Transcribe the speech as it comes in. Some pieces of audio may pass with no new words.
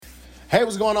Hey,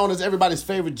 what's going on? It's everybody's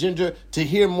favorite Ginger. To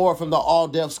hear more from the All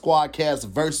Def Squadcast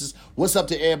versus, what's up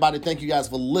to everybody? Thank you guys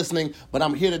for listening. But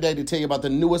I'm here today to tell you about the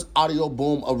newest Audio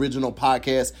Boom original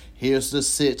podcast, Here's the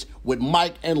Sitch, with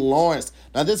Mike and Lawrence.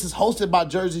 Now, this is hosted by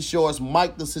Jersey Shore's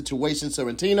Mike the Situation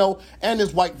Sorrentino and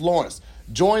his wife Lawrence.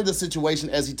 Join the situation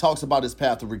as he talks about his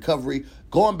path of recovery,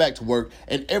 going back to work,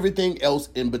 and everything else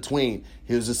in between.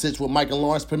 Here's the Sitch with Mike and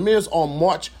Lawrence premieres on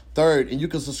March 3rd, and you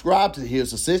can subscribe to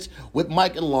Here's the Sitch with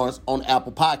Mike and Lawrence on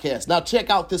Apple Podcasts. Now check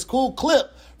out this cool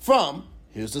clip from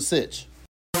Here's the Sitch.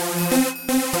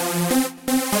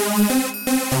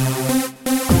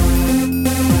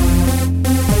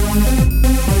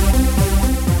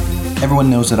 Everyone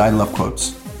knows that I love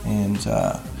quotes, and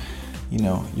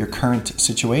your current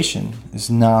situation is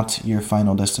not your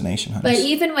final destination, honey. But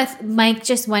even with Mike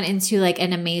just went into like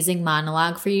an amazing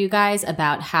monologue for you guys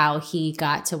about how he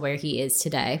got to where he is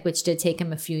today, which did take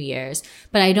him a few years.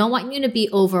 But I don't want you to be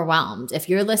overwhelmed. If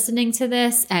you're listening to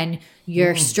this and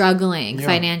you're struggling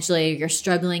financially, you're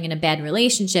struggling in a bad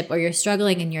relationship, or you're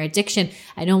struggling in your addiction,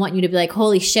 I don't want you to be like,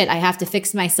 holy shit, I have to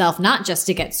fix myself, not just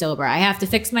to get sober. I have to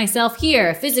fix myself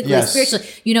here, physically, spiritually.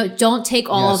 Don't take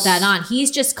all of that on.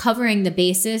 He's just covering the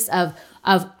basis of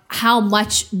how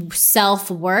much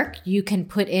self-work you can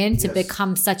put in to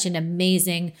become such an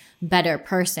amazing, better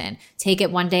person. Take it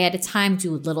one day at a time,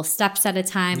 do little steps at a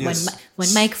time.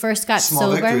 When Mike first got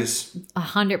sober,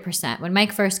 100%. When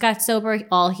Mike first got sober,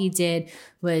 all he did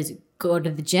was go to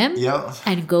the gym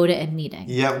and go to a meeting.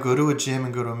 Go to a gym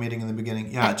and go to a meeting in the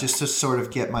beginning. Just to sort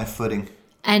of get my footing.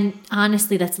 And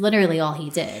honestly, that's literally all he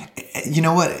did. You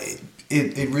know what?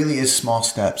 It really is small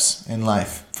steps in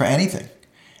life for anything.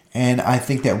 And I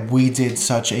think that we did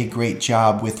such a great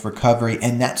job with recovery,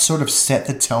 and that sort of set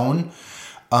the tone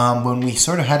when we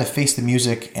sort of had to face the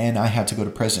music and I had to go to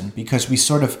prison, because we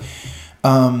sort of,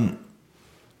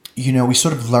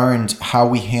 learned how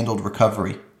we handled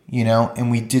recovery,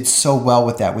 and we did so well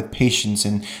with that, with patience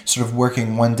and sort of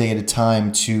working one day at a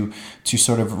time to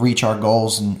sort of reach our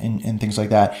goals and things like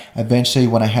that. Eventually,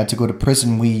 when I had to go to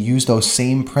prison, we used those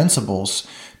same principles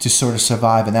to sort of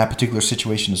survive in that particular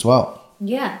situation as well.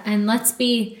 Yeah, and let's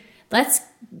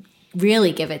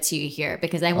really give it to you here,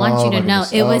 because I want you to know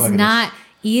it was not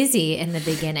easy in the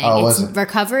beginning.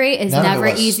 Recovery is never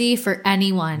easy for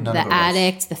anyone, the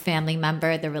addict, the family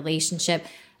member, the relationship.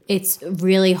 It's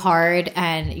really hard,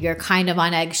 and you're kind of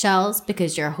on eggshells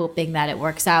because you're hoping that it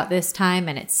works out this time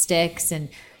and it sticks, and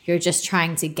you're just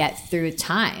trying to get through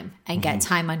time and get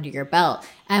time under your belt.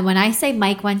 And when I say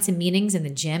Mike went to meetings in the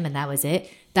gym and that was it,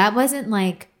 that wasn't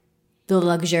like the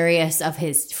luxurious of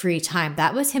his free time.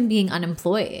 That was him being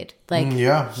unemployed.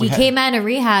 He came out of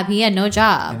rehab. He had no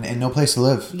job. And no place to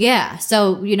live. Yeah.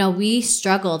 So, we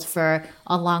struggled for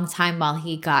a long time while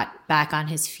he got back on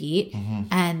his feet,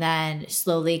 and then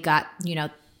slowly got,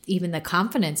 even the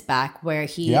confidence back where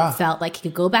he felt like he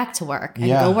could go back to work and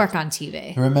go work on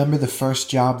TV. I remember the first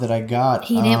job that I got.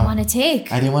 He didn't want to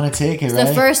take. I didn't want to take it, right?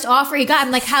 The first offer he got,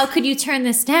 I'm like, how could you turn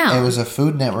this down? It was a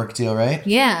Food Network deal, right?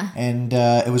 Yeah. And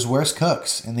it was Worst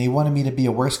Cooks. And they wanted me to be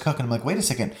a worst cook. And I'm like, wait a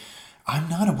second. I'm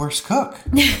not a worst cook.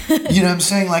 You know what I'm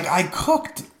saying? Like, I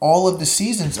cooked all of the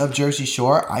seasons of Jersey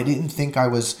Shore. I didn't think I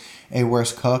was a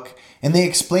worst cook. And they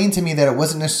explained to me that it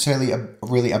wasn't necessarily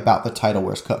really about the title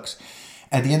Worst Cooks.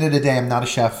 At the end of the day, I'm not a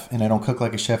chef, and I don't cook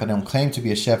like a chef. I don't claim to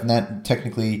be a chef, and that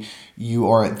technically you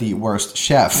are the worst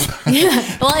chef.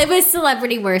 Well, it was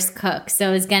Celebrity Worst Cook,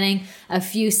 so it was getting a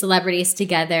few celebrities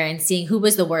together and seeing who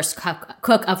was the worst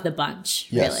cook of the bunch,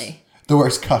 really. The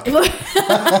worst cook.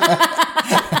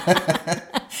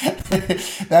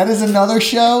 That is another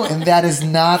show, and that is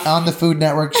not on the Food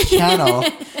Network's channel,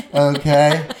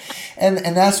 okay?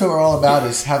 And that's what we're all about,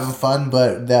 is having fun,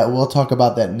 but that we'll talk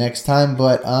about that next time.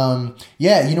 But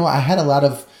I had a lot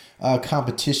of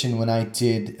competition when I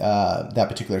did that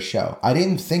particular show. I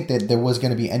didn't think that there was going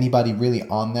to be anybody really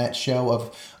on that show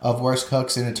of Worst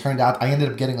Cooks, and it turned out I ended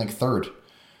up getting like third.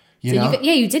 You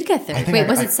did get third. Wait,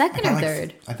 was it second or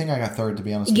third? I think I got third, to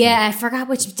be honest with you. Yeah, I forgot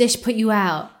which dish put you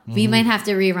out. We might have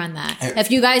to rerun that.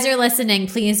 If you guys are listening,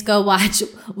 please go watch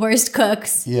Worst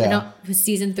Cooks. Yeah. It was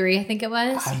season 3, I think it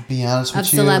was. I'll be honest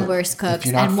with you. Of Celeb Worst Cooks. If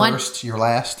you're not first, you're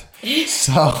last.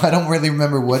 So I don't really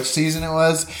remember which season it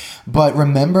was. But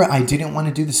remember, I didn't want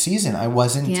to do the season. I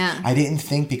didn't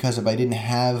think, because if I didn't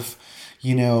have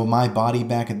my body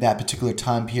back at that particular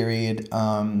time period,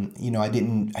 I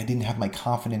didn't have my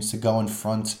confidence to go in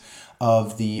front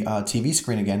of the TV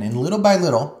screen again. And little by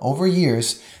little, over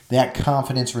years, that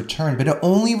confidence returned. But it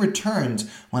only returned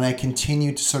when I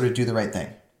continued to sort of do the right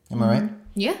thing. Am I right?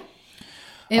 Yeah.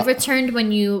 It returned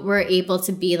when you were able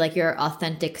to be like your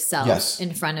authentic self Yes.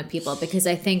 in front of people, because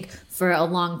I think for a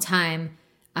long time,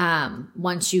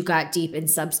 once you got deep in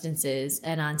substances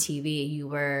and on TV, you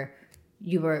were,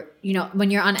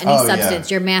 when you're on any Oh, yeah. substance,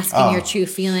 you're masking your true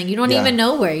feeling. You don't Yeah. even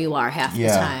know where you are half the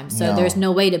Yeah, time. So no. there's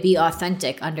no way to be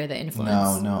authentic under the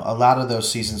influence. No. A lot of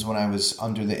those seasons when I was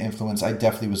under the influence, I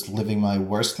definitely was living my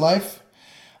worst life.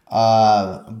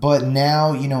 But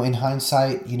now, in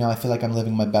hindsight, I feel like I'm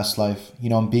living my best life.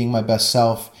 I'm being my best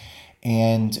self.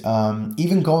 And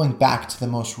even going back to the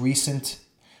most recent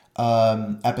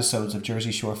episodes of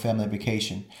Jersey Shore Family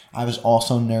Vacation, I was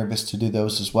also nervous to do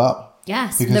those as well.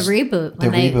 Yes, the Because reboot.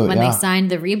 When they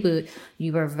signed the reboot,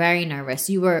 you were very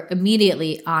nervous. You were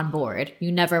immediately on board.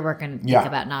 You never were going to think Yeah.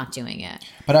 about not doing it.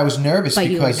 But I was nervous But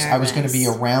you were because I was going to be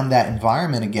nervous. around that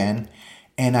environment again.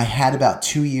 And I had about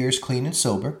 2 years clean and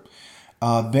sober.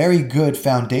 Very good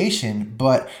foundation.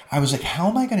 But I was like, how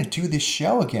am I going to do this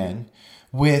show again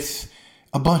with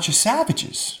a bunch of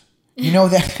savages?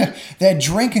 That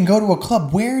drink and go to a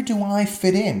club. Where do I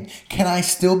fit in? Can I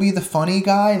still be the funny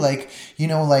guy?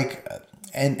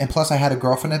 And plus I had a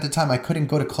girlfriend at the time. I couldn't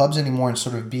go to clubs anymore and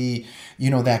sort of be,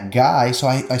 that guy. So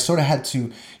I sort of had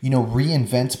to,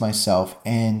 reinvent myself.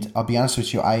 And I'll be honest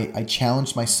with you, I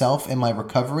challenged myself in my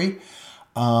recovery.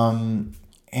 And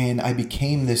I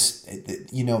became this,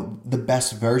 the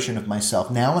best version of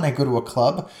myself. Now when I go to a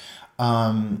club,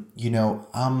 I'm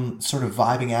sort of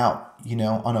vibing out,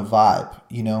 on a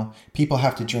vibe, people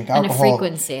have to drink alcohol. And a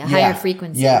frequency, a higher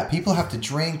frequency. Yeah, people have to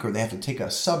drink or they have to take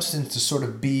a substance to sort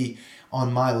of be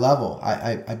on my level.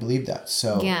 I believe that.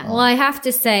 So Yeah. Well, I have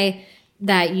to say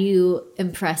that you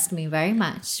impressed me very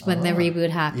much when the reboot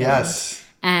happened. Yes.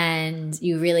 And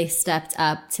you really stepped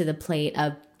up to the plate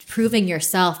of proving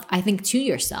yourself, I think, to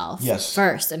yourself Yes.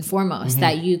 first and foremost,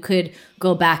 that you could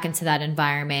go back into that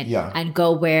environment and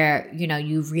go where,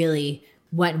 you really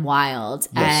went wild.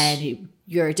 Yes. And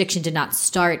your addiction did not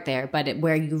start there, but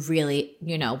where you really,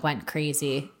 went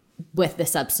crazy with the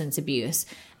substance abuse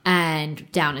and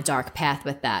down a dark path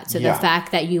with that. So Yeah. the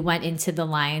fact that you went into the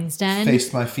lion's den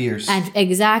Faced my fears. and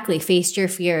faced your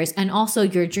fears and also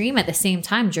your dream at the same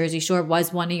time. Jersey Shore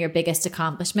was one of your biggest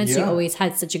accomplishments. You Yeah. always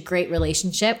had such a great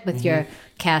relationship with your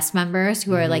cast members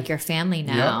who are like your family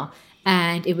now.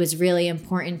 And it was really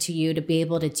important to you to be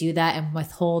able to do that and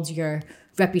withhold your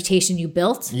reputation you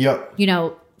built, Yep.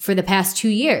 for the past 2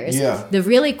 years. Yeah. The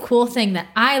really cool thing that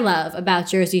I love about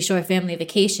Jersey Shore Family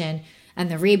Vacation and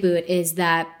the reboot is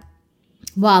that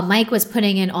while Mike was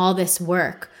putting in all this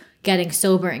work, getting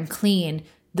sober and clean,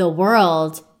 the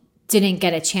world didn't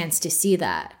get a chance to see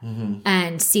that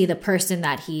and see the person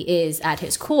that he is at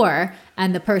his core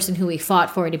and the person who he fought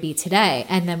for to be today.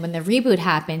 And then when the reboot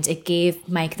happened, it gave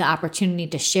Mike the opportunity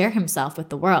to share himself with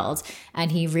the world.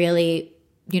 And he really,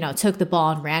 took the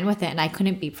ball and ran with it. And I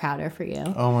couldn't be prouder for you.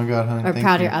 Oh my God, honey. Or Thank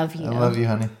prouder you. of you. I love you,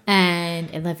 honey. And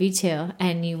I love you too.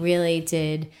 And you really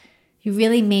did. You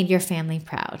really made your family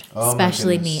proud,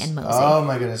 especially me and Mosey. Oh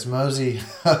my goodness, Mosey,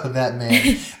 that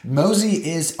man. Mosey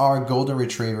is our golden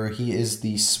retriever. He is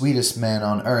the sweetest man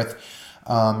on earth.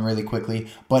 Really quickly,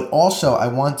 but also I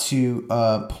want to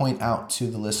point out to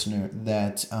the listener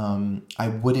that I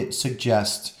wouldn't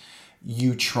suggest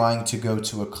you trying to go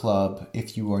to a club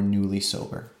if you are newly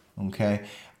sober. Okay.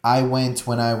 I went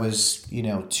when I was,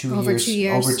 over 2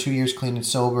 years clean and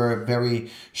sober, very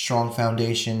strong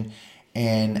foundation.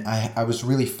 And I was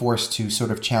really forced to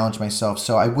sort of challenge myself.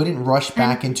 So I wouldn't rush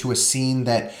back into a scene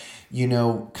that,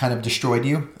 kind of destroyed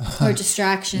you. Or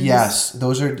distractions. Yes,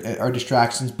 those are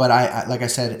distractions. But I like I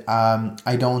said,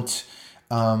 I don't...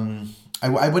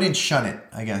 I wouldn't shun it,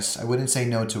 I guess. I wouldn't say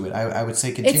no to it. I would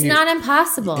say continue. It's not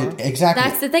impossible. Exactly.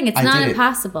 That's the thing. It's not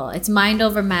impossible. It's mind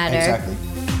over matter. Exactly.